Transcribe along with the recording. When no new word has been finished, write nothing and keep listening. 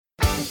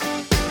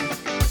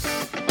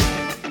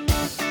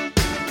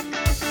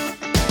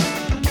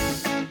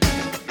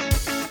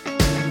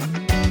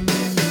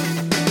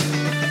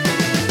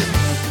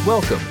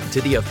Welcome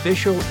to the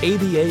official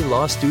ABA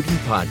Law Student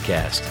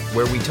Podcast,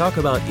 where we talk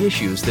about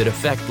issues that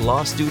affect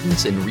law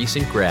students and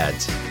recent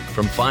grads.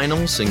 From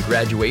finals and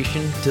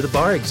graduation to the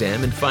bar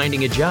exam and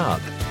finding a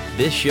job,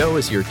 this show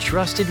is your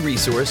trusted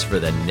resource for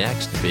the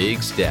next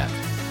big step.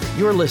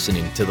 You're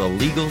listening to the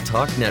Legal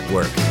Talk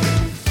Network.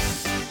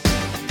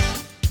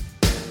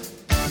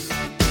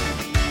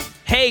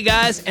 Hey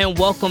guys, and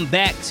welcome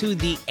back to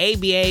the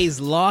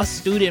ABA's Law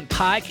Student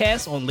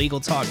Podcast on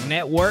Legal Talk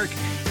Network.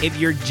 If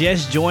you're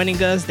just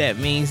joining us, that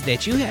means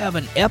that you have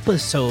an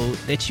episode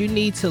that you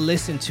need to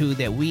listen to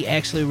that we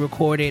actually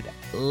recorded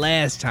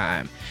last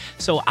time.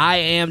 So I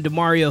am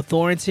Demario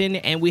Thornton,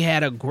 and we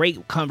had a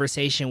great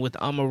conversation with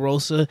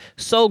Omarosa.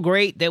 So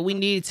great that we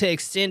needed to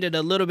extend it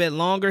a little bit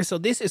longer. So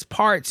this is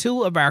part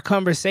 2 of our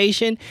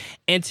conversation.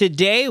 And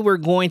today we're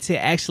going to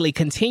actually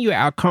continue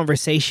our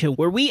conversation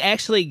where we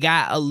actually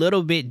got a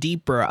little bit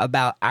deeper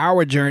about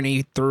our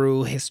journey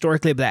through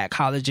historically Black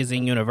colleges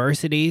and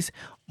universities.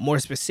 More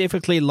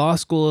specifically, law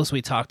schools.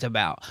 We talked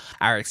about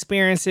our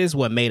experiences,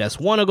 what made us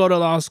want to go to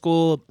law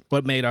school,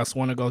 what made us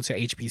want to go to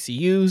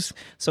HBCUs.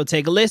 So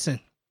take a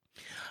listen.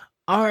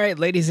 All right,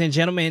 ladies and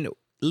gentlemen,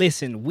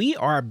 listen, we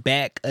are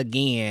back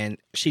again.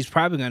 She's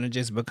probably going to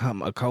just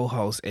become a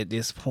co-host at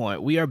this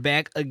point. We are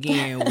back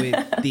again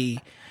with the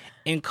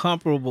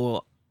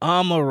incomparable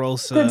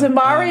Omarosa. The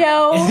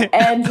Demario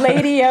and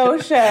Lady O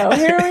show.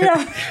 Here we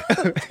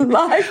are,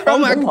 live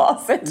from the Law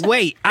Center.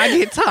 Wait, I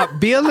get top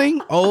billing?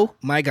 Oh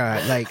my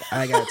God,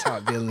 I got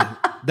top billing.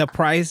 The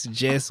price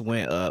just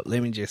went up.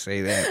 Let me just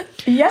say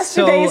that.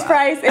 Yesterday's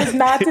price is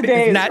not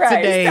today's not price.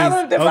 Today's.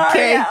 Tell them,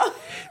 Okay.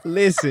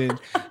 Listen,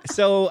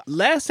 so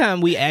last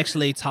time we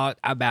actually talked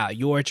about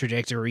your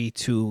trajectory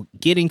to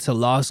getting to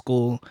law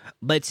school,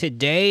 but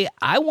today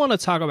I want to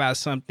talk about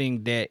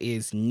something that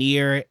is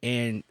near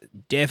and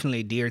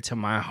definitely dear to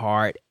my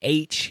heart,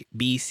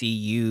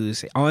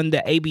 HBCUs. On the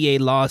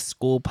ABA Law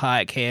School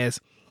Podcast,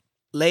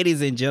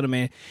 ladies and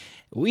gentlemen,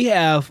 we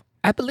have,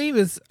 I believe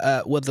it's,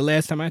 the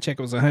last time I checked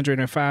it was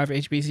 105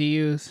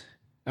 HBCUs,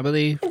 I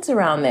believe. It's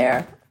around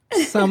there.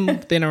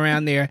 Something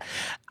around there.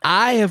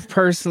 I have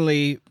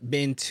personally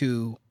been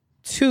to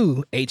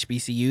 2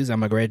 HBCUs.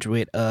 I'm a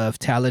graduate of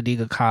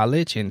Talladega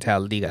College in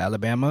Talladega,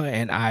 Alabama,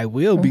 and I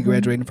will be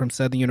graduating from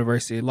Southern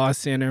University Law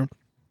Center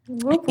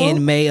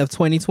in May of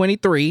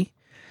 2023.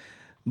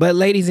 But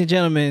ladies and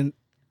gentlemen,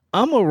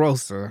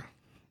 Omarosa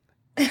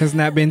has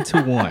not been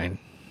to 1,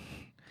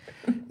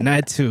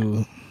 not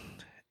 2,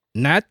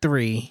 not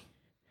 3.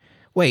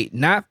 Wait,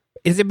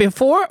 has it been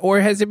 4 or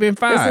has it been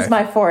 5? This is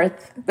my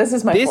fourth. This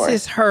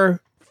is her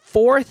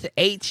 4th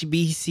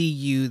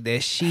HBCU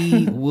that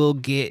she will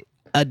get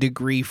a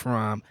degree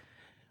from.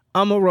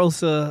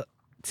 Omarosa,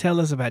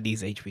 tell us about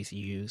these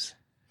HBCUs.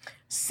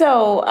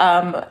 So,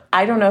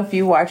 I don't know if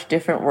you watch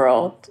Different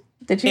World.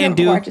 Did you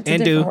watch It's a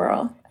Different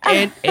World?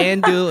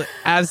 And do.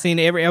 I've seen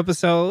every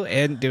episode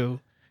and do.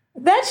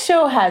 That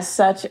show has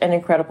such an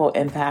incredible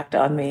impact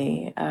on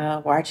me,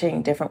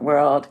 watching Different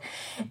World.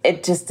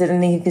 It just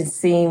didn't even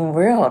seem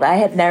real. I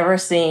had never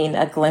seen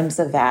a glimpse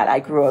of that. I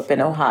grew up in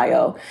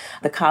Ohio.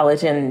 The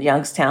college in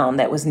Youngstown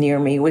that was near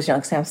me was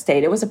Youngstown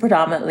State. It was a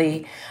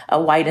predominantly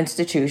a white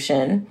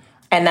institution,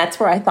 and that's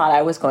where I thought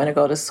I was going to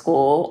go to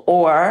school.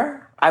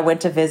 Or I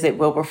went to visit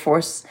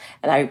Wilberforce,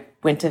 and I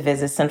went to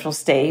visit Central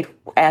State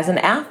as an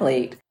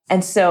athlete.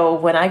 And so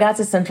when I got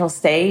to Central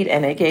State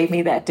and it gave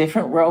me that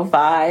Different World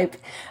vibe,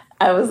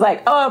 I was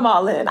like, oh, I'm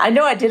all in. I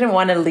know I didn't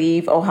want to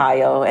leave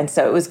Ohio. And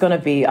so it was going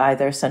to be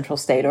either Central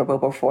State or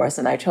Wilberforce.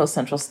 And I chose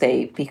Central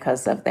State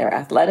because of their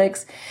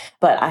athletics.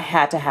 But I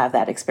had to have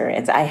that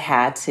experience. I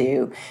had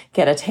to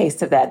get a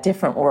taste of that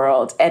different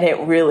world. And it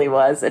really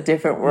was a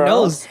different world.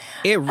 No,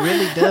 it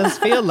really does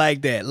feel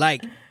like that.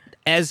 Like,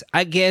 as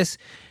I guess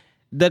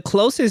the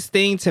closest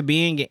thing to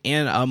being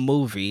in a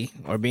movie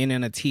or being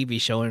in a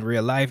TV show in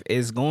real life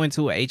is going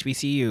to a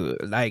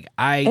HBCU. Like,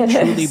 I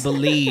truly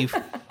believe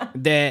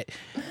that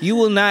you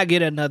will not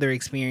get another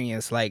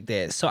experience like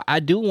that. So I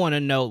do want to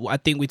know, I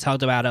think we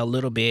talked about it a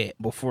little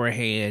bit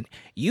beforehand.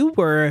 You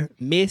were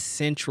Miss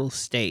Central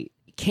State.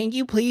 Can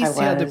you please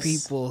tell the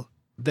people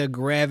the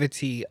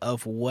gravity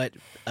of what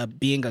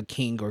being a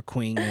king or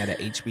queen at a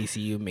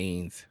HBCU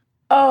means?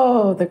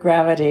 Oh, the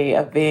gravity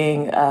of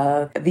being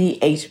the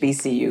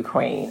HBCU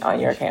queen on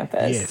your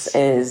campus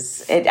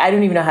I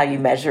don't even know how you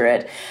measure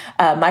it.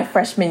 My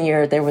freshman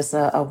year, there was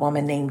a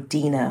woman named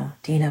Dina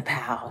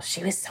Powell.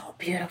 She was so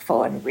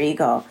beautiful and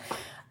regal.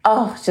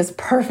 Oh, just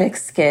perfect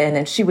skin.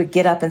 And she would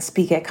get up and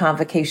speak at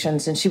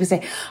convocations and she would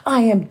say,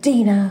 I am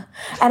Dina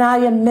and I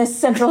am Miss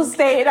Central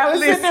State. I was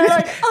sitting there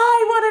like,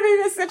 I want to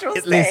be Miss Central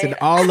State. Listen,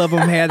 all of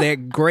them had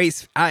that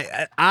grace.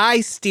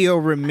 I still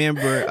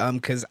remember,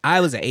 because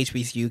I was an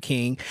HBCU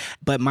king,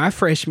 but my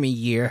freshman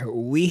year,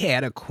 we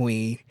had a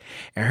queen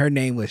and her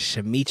name was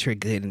Shamitra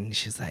Gooden.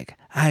 She's like,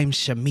 I'm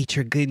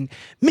Shamitra Gooden,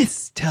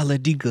 Miss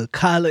Talladega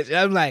College.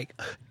 I'm like,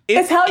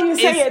 It's how you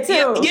say it too.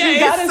 You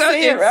gotta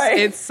say it right.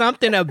 It's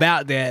something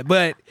about that.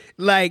 But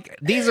like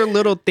these are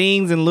little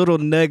things and little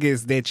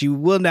nuggets that you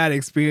will not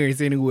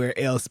experience anywhere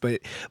else.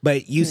 But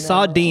you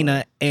saw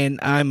Dina, and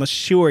I'm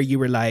sure you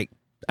were like,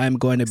 I'm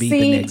going to be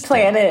the next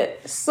planted,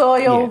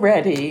 soil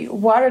ready,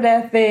 water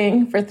that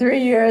thing for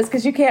 3 years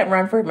because you can't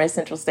run for Miss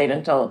Central State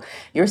until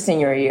your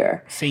senior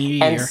year.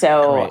 And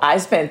so correct. I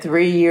spent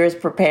 3 years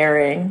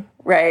preparing.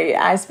 Right.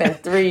 I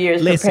spent 3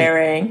 years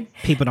preparing.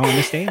 People don't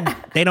understand.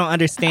 They don't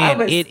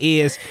understand.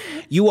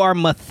 You are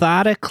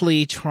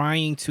methodically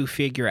trying to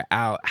figure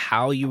out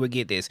how you would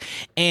get this.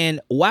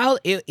 And while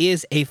it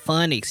is a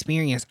fun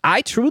experience,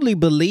 I truly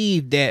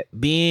believe that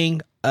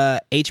being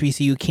a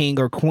HBCU king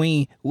or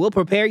queen will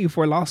prepare you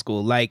for law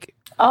school. Like,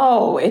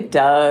 oh, it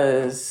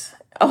does.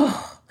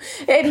 Oh,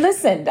 hey,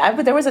 listen,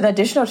 there was an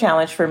additional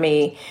challenge for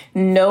me.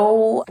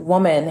 No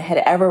woman had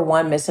ever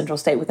won Miss Central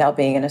State without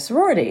being in a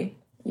sorority.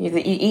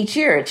 Each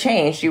year it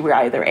changed. You were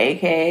either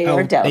AK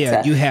or Delta.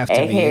 Yeah, you have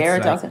to AK be. or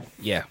like, Delta.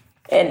 Yeah.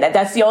 And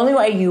that's the only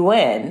way you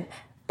win.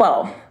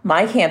 Well,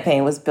 my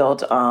campaign was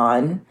built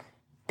on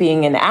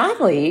being an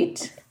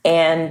athlete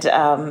and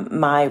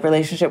my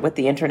relationship with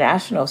the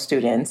international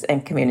students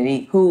and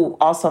community who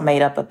also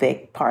made up a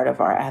big part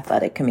of our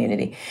athletic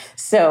community.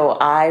 So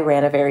I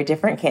ran a very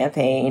different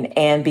campaign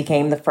and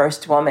became the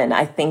first woman,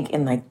 I think,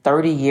 in like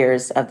 30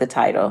 years of the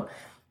title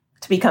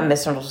to become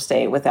Miss Central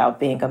State without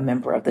being a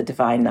member of the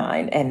Divine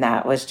Nine. And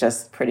that was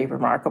just pretty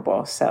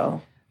remarkable.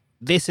 So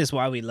this is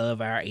why we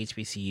love our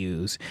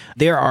HBCUs.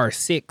 There are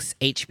 6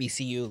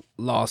 HBCU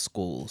law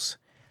schools.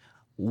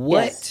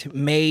 What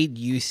made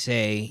you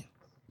say,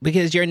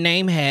 because your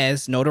name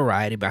has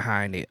notoriety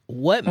behind it,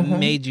 what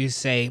made you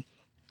say,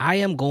 I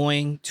am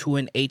going to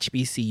an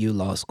HBCU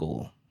law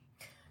school?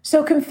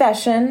 So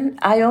confession,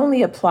 I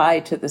only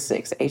applied to the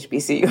 6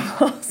 HBCU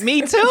law schools.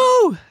 Me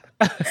too.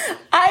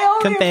 I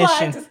only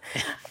applied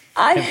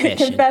to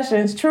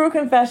confessions, true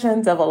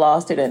confessions of a law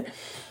student.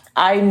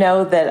 I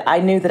knew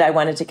that I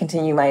wanted to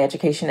continue my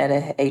education at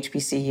a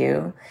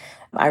HBCU.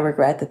 I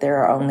regret that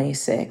there are only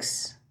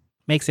 6.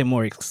 Makes it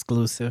more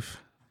exclusive.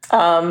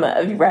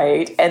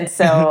 Right. And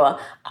so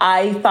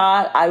I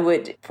thought I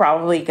would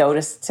probably go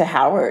to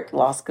Howard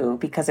Law School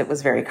because it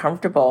was very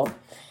comfortable.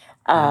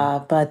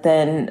 But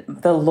then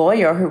the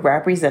lawyer who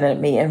represented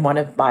me in one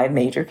of my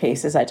major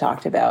cases I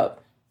talked about,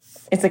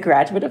 it's a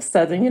graduate of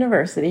Southern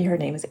University. Her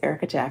name is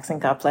Erica Jackson.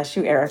 God bless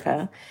you,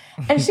 Erica.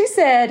 And she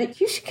said,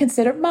 you should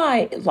consider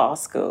my law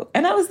school.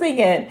 And I was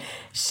thinking,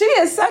 she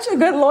is such a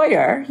good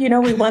lawyer. You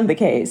know, we won the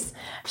case.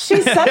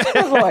 She's such a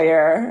good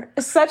lawyer,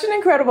 such an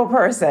incredible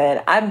person.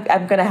 I'm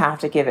going to have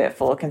to give it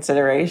full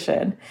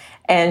consideration.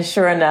 And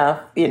sure enough,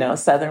 you know,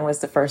 Southern was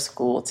the first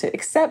school to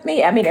accept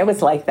me. I mean, it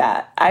was like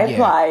that. I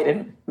applied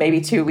in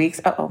maybe 2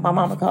 weeks. Uh-oh, my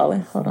mama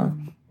calling. Hold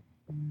on.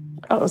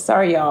 Oh,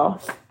 sorry,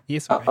 y'all.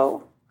 Yes, sorry.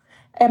 Uh-oh.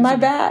 Am I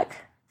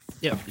back?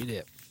 Yeah, you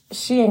did.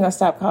 She ain't gonna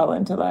stop calling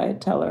until I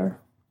tell her.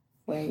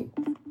 Wait.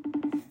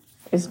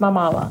 It's my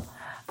mama.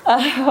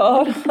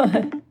 Hold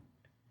on.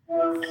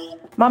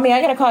 Mommy,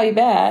 I gotta call you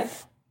back.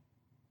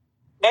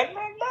 Let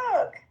me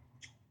look.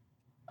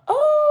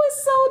 Oh,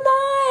 it's so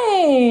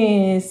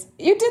nice.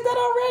 You did that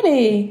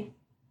already.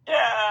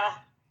 Yeah.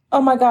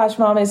 Oh my gosh,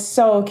 Mom, it's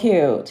so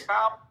cute.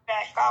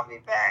 Call me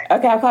back.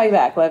 Okay, I'll call you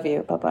back. Love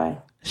you. Bye-bye.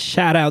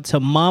 Shout out to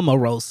Mama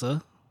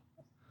Rosa.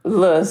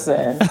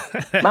 Listen,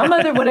 my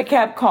mother would have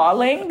kept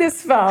calling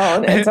this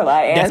phone until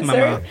I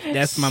answered.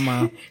 That's my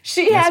mom.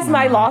 She has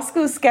my law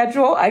school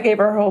schedule. I gave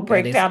her a whole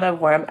breakdown of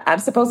where I'm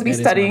supposed to be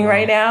studying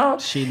right now.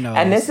 She knows.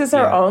 And this is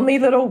her only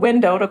little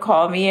window to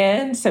call me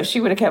in. So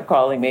she would have kept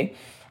calling me.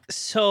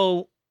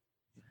 So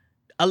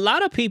a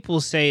lot of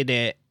people say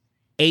that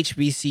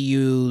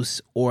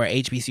HBCUs or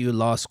HBCU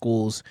law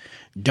schools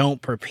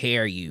don't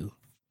prepare you.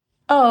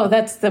 Oh,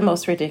 that's the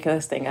most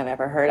ridiculous thing I've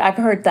ever heard. I've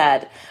heard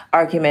that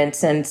argument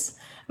since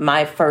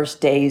my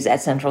first days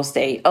at Central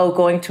State. Oh,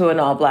 going to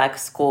an all-black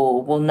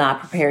school will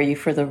not prepare you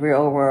for the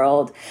real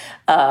world,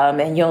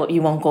 and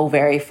you won't go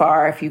very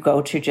far if you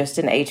go to just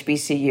an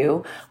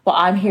HBCU. Well,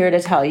 I'm here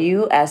to tell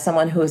you, as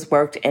someone who has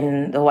worked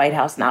in the White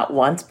House not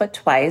once but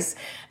twice,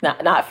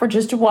 not for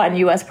just one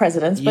U.S.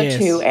 president, but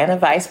two, and a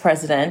vice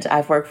president.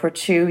 I've worked for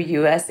 2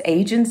 U.S.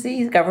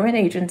 agencies, government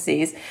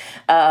agencies.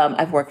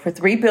 I've worked for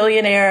 3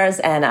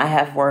 billionaires, and I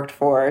have worked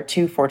for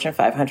 2 Fortune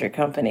 500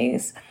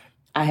 companies.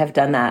 I have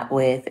done that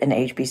with an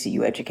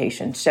HBCU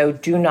education. So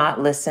do not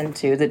listen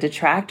to the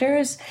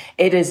detractors.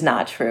 It is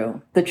not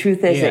true. The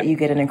truth is that you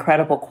get an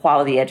incredible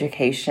quality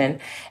education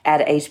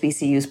at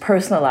HBCUs,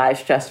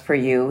 personalized just for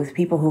you, with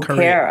people who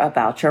care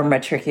about your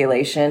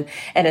matriculation.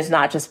 And it's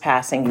not just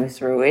passing you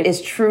through. It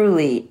is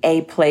truly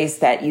a place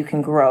that you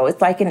can grow. It's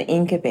like an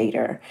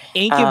incubator.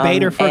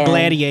 Incubator for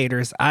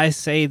gladiators. I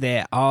say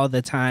that all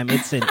the time.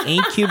 It's an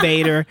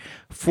incubator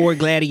for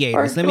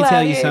gladiators. Let me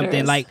tell you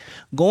something. Like,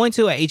 going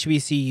to a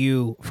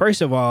HBCU,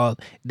 first of all,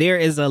 there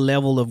is a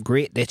level of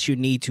grit that you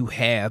need to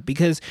have,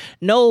 because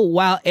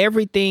while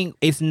everything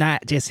is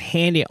not just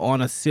handed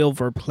on a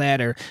silver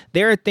platter,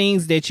 there are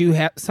things that you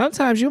have.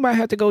 Sometimes you might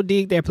have to go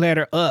dig that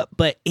platter up,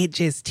 but it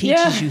just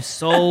teaches you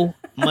so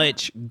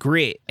much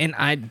grit. And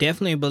I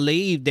definitely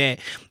believe that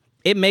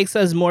it makes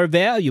us more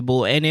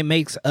valuable and it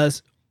makes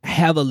us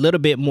have a little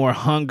bit more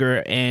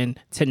hunger and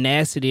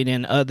tenacity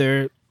than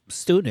other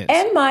students.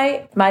 And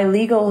my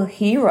legal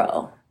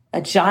hero,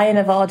 a giant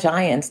of all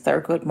giants,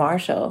 Thurgood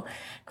Marshall,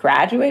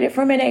 graduated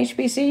from an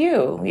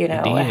HBCU,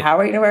 a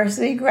Howard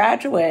University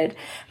graduate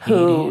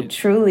who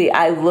truly,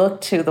 I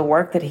look to the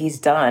work that he's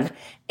done,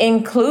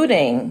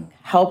 including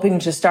helping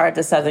to start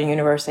the Southern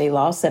University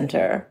Law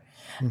Center.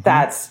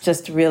 That's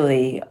just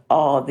really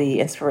all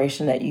the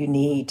inspiration that you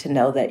need to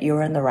know that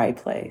you're in the right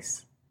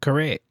place.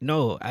 Correct.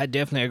 No, I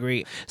definitely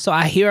agree. So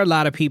I hear a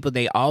lot of people,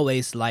 they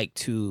always like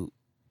to,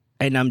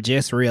 and I'm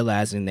just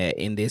realizing that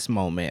in this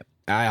moment,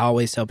 I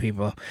always tell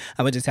people,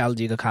 I went to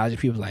Talladega College,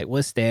 people are like,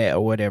 what's that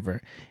or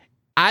whatever.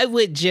 I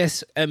would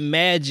just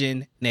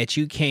imagine that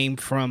you came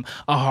from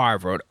a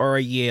Harvard or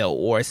a Yale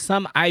or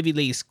some Ivy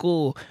League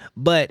school,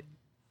 but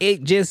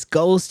it just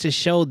goes to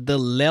show the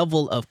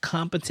level of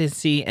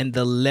competency and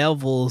the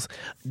levels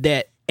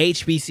that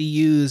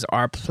HBCUs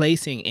are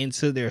placing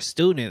into their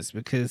students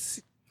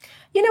because...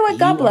 You know what?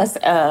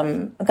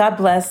 God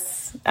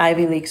bless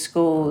Ivy League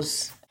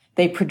schools.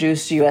 They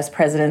produced U.S.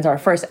 presidents. Our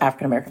first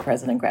African-American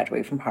president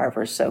graduated from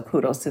Harvard, so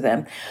kudos to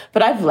them.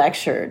 But I've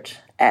lectured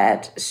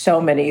at so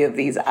many of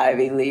these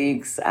Ivy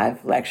Leagues.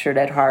 I've lectured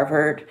at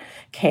Harvard,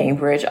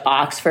 Cambridge,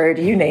 Oxford,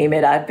 you name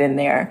it, I've been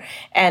there.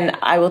 And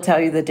I will tell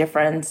you the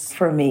difference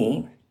for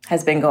me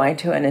has been going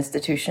to an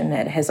institution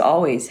that has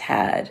always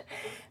had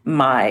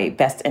my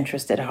best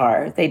interest at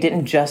heart. They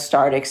didn't just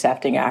start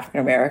accepting African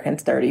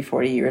Americans 30,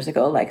 40 years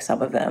ago, like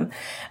some of them,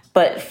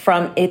 but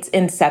from its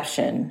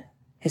inception,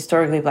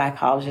 historically Black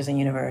colleges and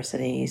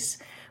universities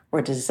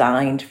were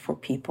designed for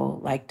people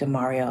like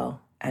DeMario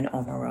and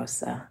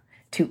Omarosa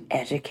to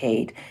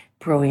educate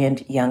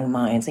brilliant young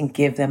minds and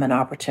give them an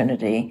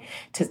opportunity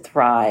to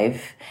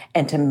thrive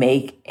and to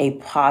make a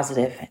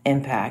positive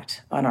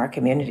impact on our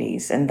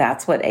communities. And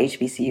that's what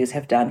HBCUs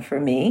have done for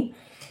me.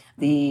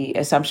 The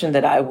assumption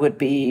that I would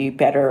be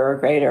better or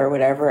greater or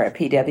whatever at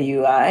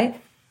PWI,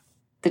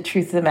 the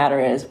truth of the matter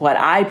is what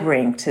I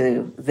bring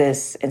to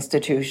this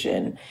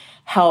institution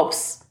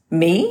helps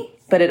me,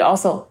 but it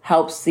also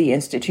helps the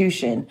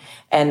institution.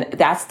 And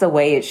that's the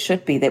way it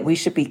should be, that we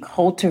should be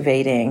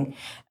cultivating,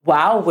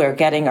 while we're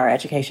getting our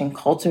education,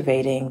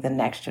 cultivating the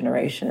next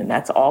generation. And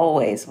that's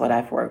always what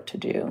I've worked to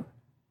do.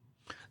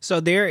 So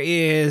there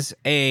is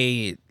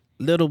a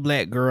little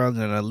Black girl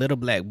and a little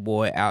Black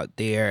boy out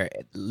there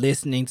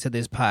listening to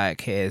this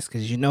podcast,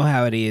 because you know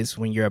how it is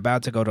when you're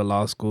about to go to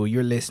law school,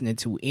 you're listening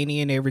to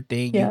any and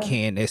everything you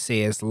can that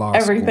says law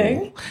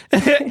everything.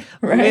 School.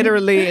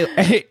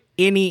 Literally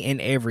any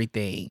and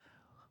everything.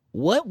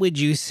 What would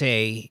you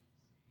say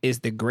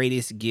is the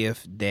greatest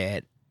gift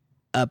that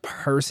a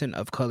person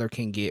of color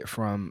can get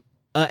from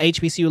a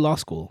HBCU law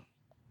school?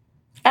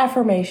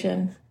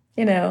 Affirmation.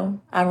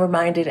 I'm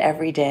reminded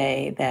every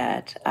day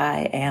that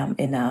I am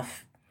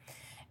enough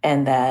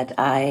and that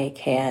I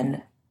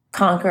can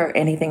conquer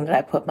anything that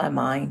I put my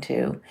mind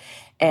to.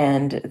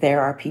 And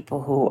there are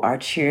people who are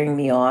cheering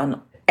me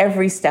on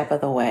every step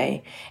of the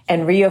way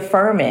and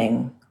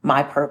reaffirming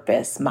my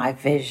purpose, my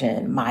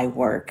vision, my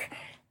work.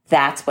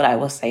 That's what I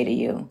will say to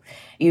you.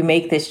 You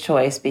make this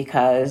choice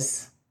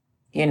because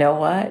you know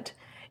what?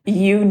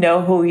 You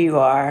know who you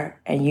are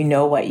and you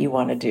know what you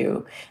want to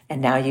do.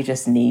 And now you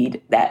just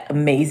need that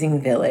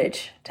amazing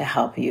village to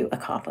help you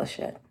accomplish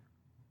it.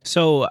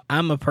 So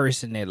I'm a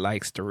person that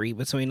likes to read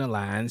between the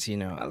lines,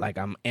 like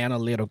I'm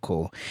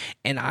analytical.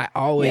 And I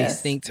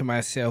always think to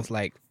myself,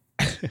 like,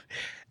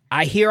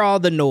 I hear all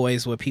the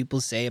noise, what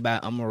people say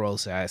about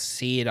Omarosa. I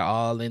see it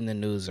all in the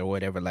news or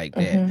whatever like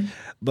that. Mm-hmm.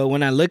 But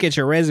when I look at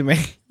your resume,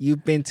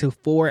 you've been to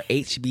 4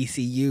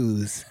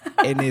 HBCUs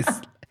and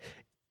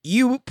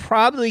you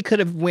probably could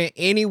have went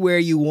anywhere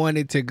you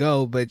wanted to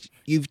go, but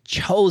you've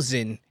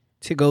chosen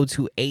to go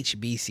to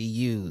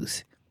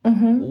HBCUs.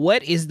 Mm-hmm.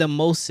 What is the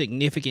most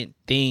significant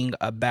thing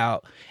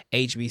about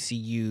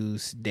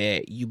HBCUs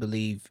that you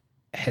believe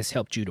has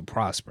helped you to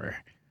prosper?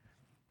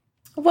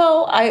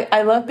 Well,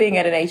 I love being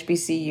at an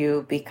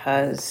HBCU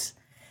because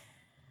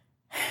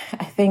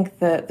I think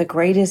the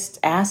greatest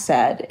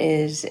asset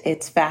is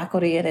its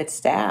faculty and its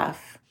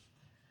staff.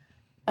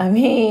 I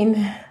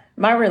mean,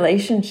 my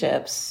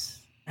relationships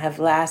have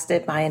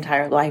lasted my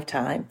entire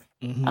lifetime.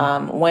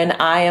 Mm-hmm. When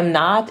I am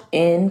not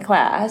in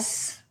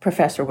class,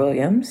 Professor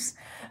Williams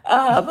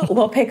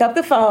will pick up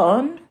the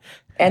phone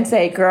and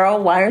say,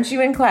 girl, why aren't you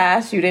in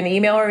class? You didn't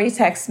email or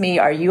text me.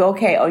 Are you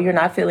okay? Oh, you're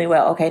not feeling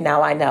well. Okay,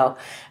 now I know.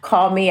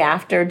 Call me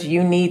after. Do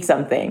you need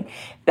something?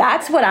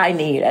 That's what I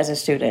need as a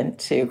student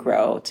to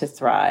grow, to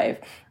thrive,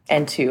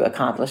 and to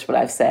accomplish what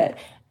I've said.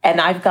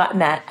 And I've gotten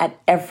that at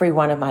every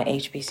one of my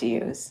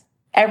HBCUs.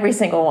 Every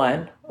single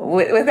one,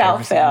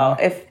 without fail.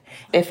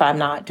 If I'm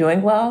not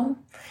doing well,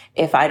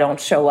 if I don't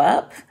show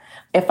up,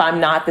 if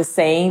I'm not the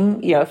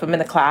same, if I'm in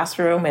the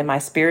classroom and my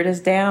spirit is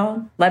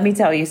down, let me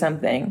tell you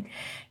something.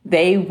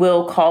 They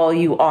will call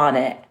you on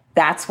it.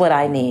 That's what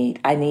I need.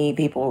 I need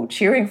people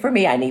cheering for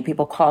me. I need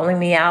people calling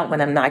me out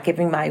when I'm not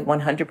giving my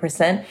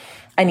 100%.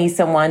 I need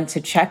someone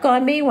to check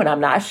on me when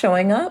I'm not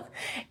showing up.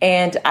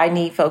 And I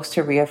need folks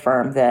to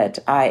reaffirm that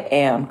I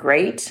am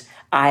great,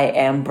 I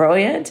am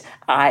brilliant,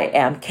 I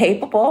am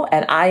capable,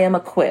 and I am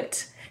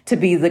equipped to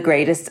be the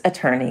greatest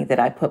attorney that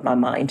I put my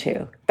mind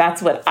to.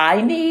 That's what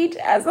I need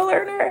as a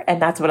learner,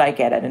 and that's what I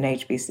get at an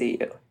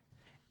HBCU.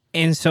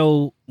 And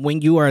so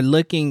when you are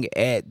looking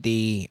at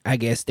the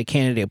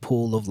candidate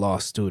pool of law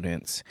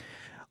students,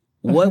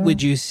 what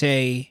would you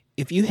say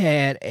if you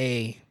had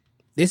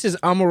this is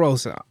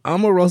Omarosa.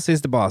 Omarosa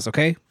is the boss,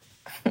 okay?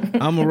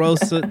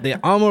 Omarosa, the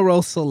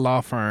Omarosa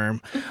law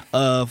firm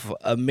of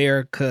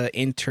America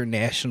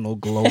International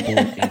Global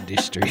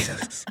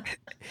Industries.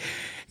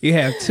 You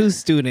have two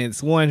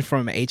students, one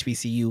from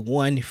HBCU,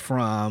 one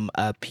from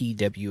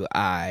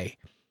PWI.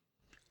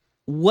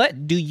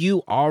 What do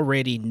you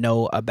already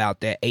know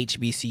about that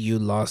HBCU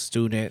law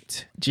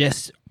student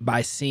just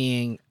by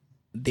seeing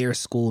their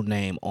school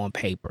name on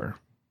paper?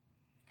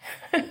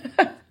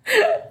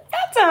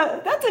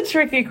 That's a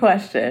tricky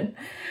question.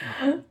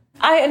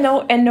 I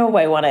in no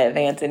way want to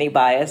advance any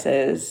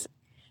biases,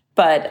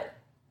 but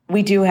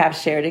we do have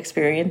shared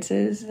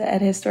experiences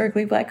at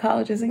historically Black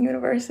colleges and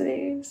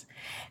universities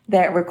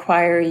that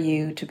require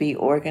you to be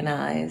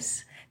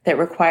organized, that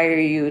require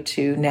you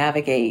to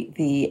navigate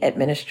the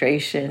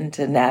administration,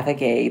 to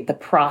navigate the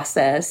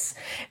process,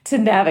 to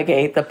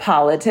navigate the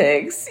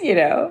politics,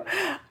 to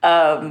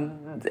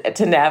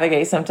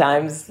navigate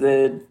sometimes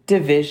the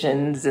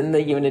divisions and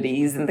the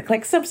unities and the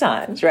cliques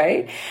sometimes,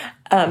 right?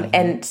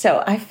 And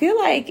so I feel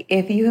like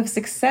if you have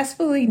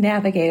successfully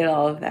navigated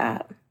all of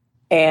that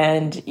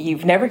and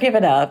you've never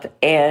given up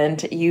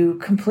and you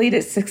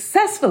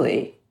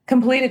successfully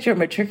completed your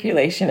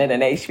matriculation at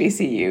an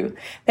HBCU,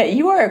 that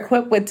you are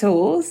equipped with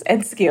tools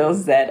and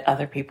skills that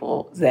other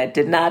people that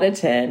did not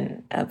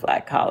attend a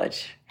Black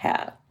college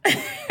have.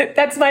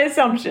 That's my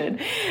assumption.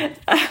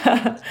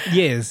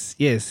 Yes.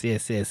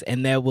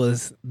 And that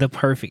was the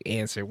perfect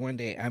answer. One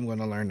day I'm going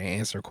to learn to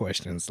answer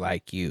questions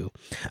like you.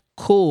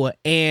 Cool.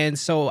 And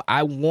so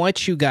I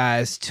want you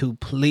guys to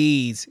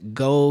please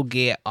go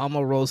get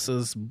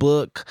Omarosa's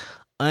book,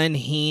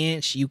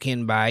 Unhinged. You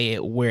can buy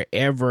it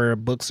wherever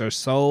books are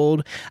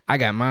sold. I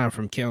got mine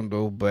from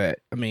Kindle,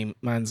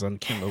 mine's on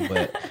Kindle,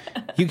 but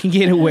you can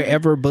get it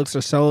wherever books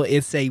are sold.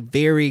 It's a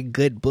very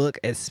good book,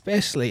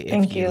 especially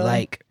if you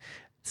like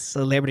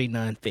celebrity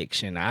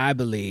nonfiction, I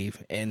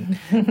believe. And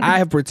I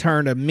have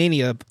returned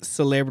many of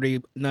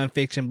celebrity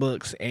nonfiction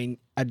books, and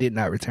I did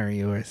not return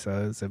yours,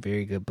 so it's a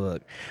very good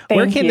book.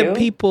 Where can the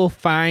people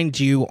find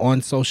you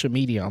on social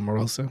media,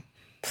 Omarosa?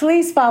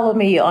 Please follow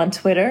me on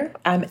Twitter.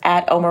 I'm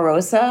at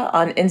Omarosa.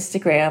 On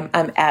Instagram,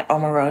 I'm at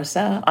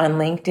Omarosa. On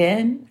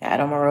LinkedIn, at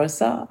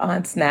Omarosa.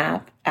 On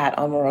Snap, at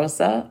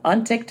Omarosa.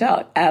 On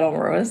TikTok, at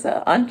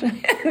Omarosa.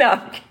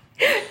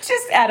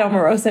 Just at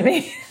Omarosa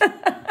me.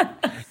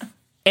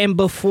 And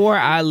before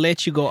I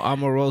let you go,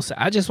 Omarosa,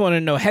 I just want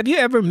to know, have you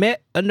ever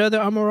met another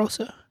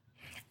Omarosa?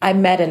 I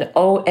met an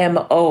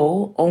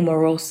OMO,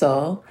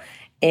 Omarosa,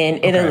 in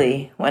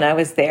Italy when I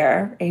was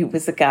there. He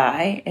was a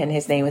guy, and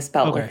his name was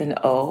spelled with an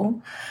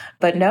O.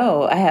 But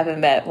no, I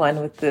haven't met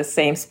one with the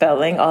same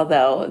spelling,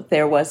 although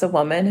there was a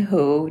woman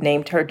who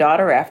named her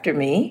daughter after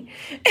me.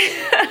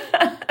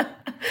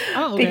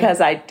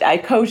 Because I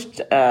coached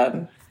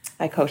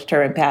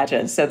her in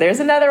pageants. So there's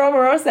another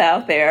Omarosa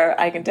out there,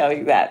 I can tell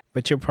you that.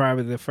 But you're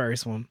probably the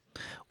first one.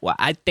 Well,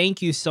 I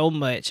thank you so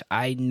much.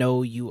 I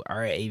know you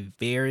are a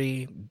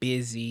very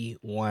busy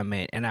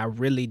woman, and I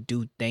really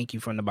do thank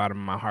you from the bottom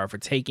of my heart for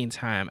taking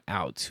time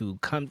out to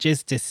come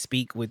just to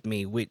speak with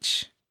me,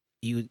 which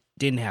you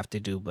didn't have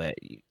to do, but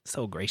you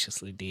so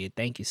graciously did.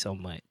 Thank you so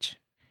much.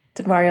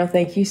 Demario,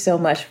 thank you so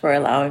much for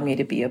allowing me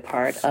to be a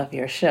part of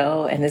your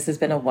show, and this has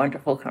been a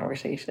wonderful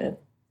conversation.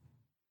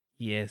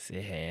 Yes,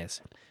 it has.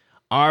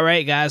 All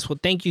right, guys. Well,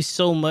 thank you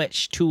so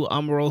much to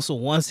Omarosa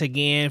once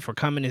again for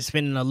coming and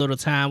spending a little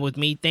time with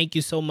me. Thank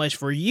you so much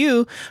for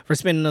you for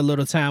spending a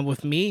little time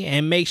with me.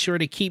 And make sure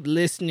to keep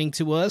listening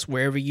to us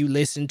wherever you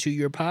listen to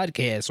your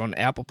podcasts, on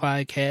Apple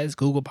Podcasts,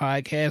 Google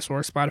Podcasts, or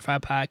Spotify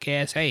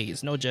Podcasts. Hey,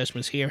 it's no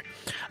judgments here.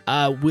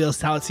 We'll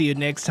talk to you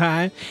next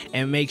time.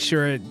 And make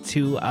sure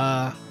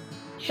to,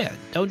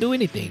 don't do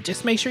anything.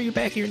 Just make sure you're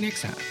back here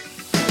next time.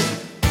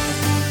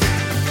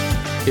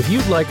 If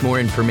you'd like more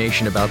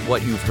information about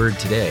what you've heard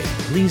today,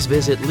 please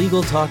visit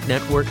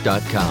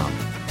LegalTalkNetwork.com.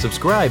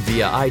 Subscribe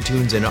via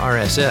iTunes and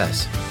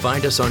RSS.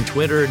 Find us on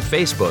Twitter and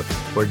Facebook,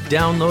 or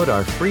download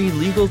our free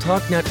Legal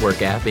Talk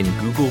Network app in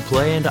Google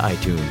Play and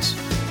iTunes.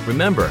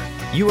 Remember,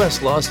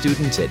 U.S. law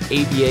students at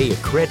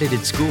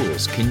ABA-accredited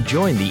schools can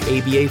join the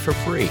ABA for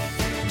free.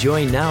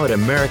 Join now at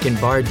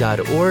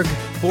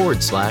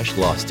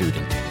AmericanBar.org/law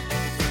student.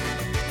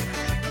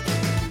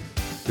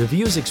 The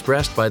views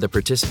expressed by the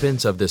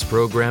participants of this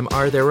program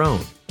are their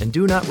own and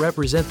do not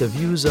represent the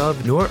views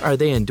of, nor are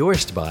they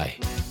endorsed by,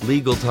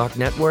 Legal Talk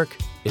Network,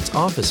 its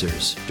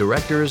officers,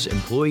 directors,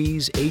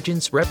 employees,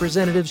 agents,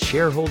 representatives,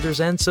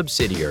 shareholders, and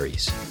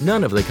subsidiaries.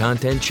 None of the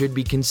content should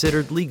be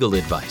considered legal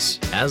advice.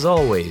 As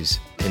always,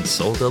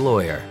 consult a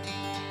lawyer.